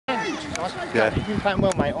Yeah. You're playing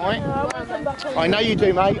well, mate, alright? I know you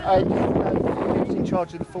do, mate. Who's in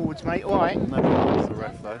charge of the forwards, mate, alright? No problem, it's the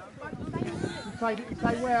ref though. You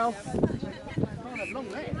played well. Hands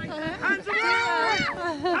away!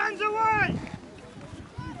 Hands away!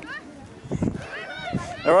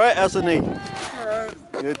 Alright, how's the knee?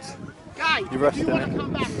 Good. Guy, You're if you want to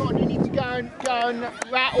come back on, you need to go and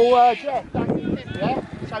rattle Jeff, don't you? Yeah?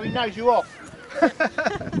 So he knows you're off.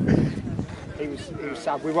 he was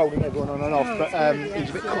sad. We're rolling everyone on and off, but he's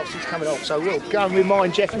a bit cross. He's coming off. So we'll go and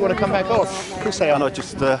remind Jeff you want to come back on. Of course they are. And I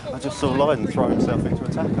just saw Lydon throw himself into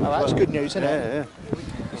attack. Oh, that's good news, isn't it? Yeah.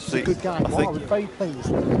 It's a good game. I was very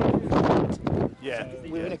pleased. Yeah.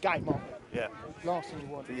 We're in a game, aren't we? Yeah. Last thing you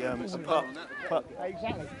want.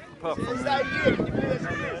 Exactly. Apart from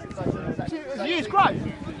the year's growth.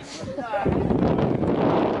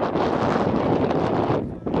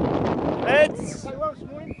 Heads. Play well this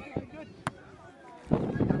morning.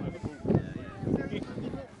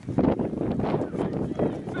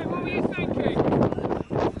 What were you thinking?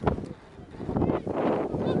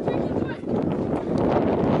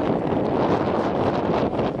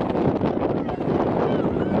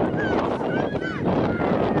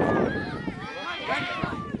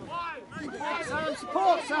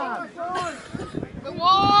 Support, Sam! The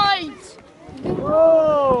wide!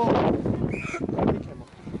 Whoa!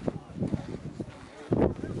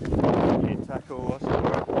 Hit tackle, what's it?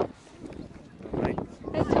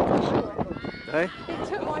 It took my short. Hey? It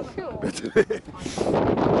took my short.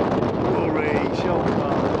 Rory, shoulder.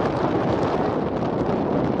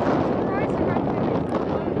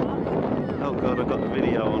 Oh god, I've got the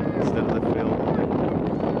video on instead of the film.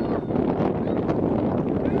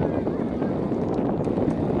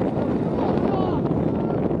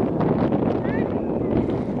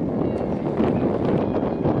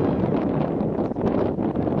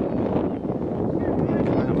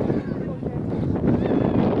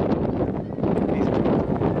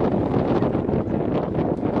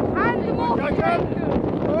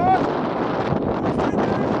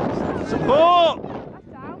 Support!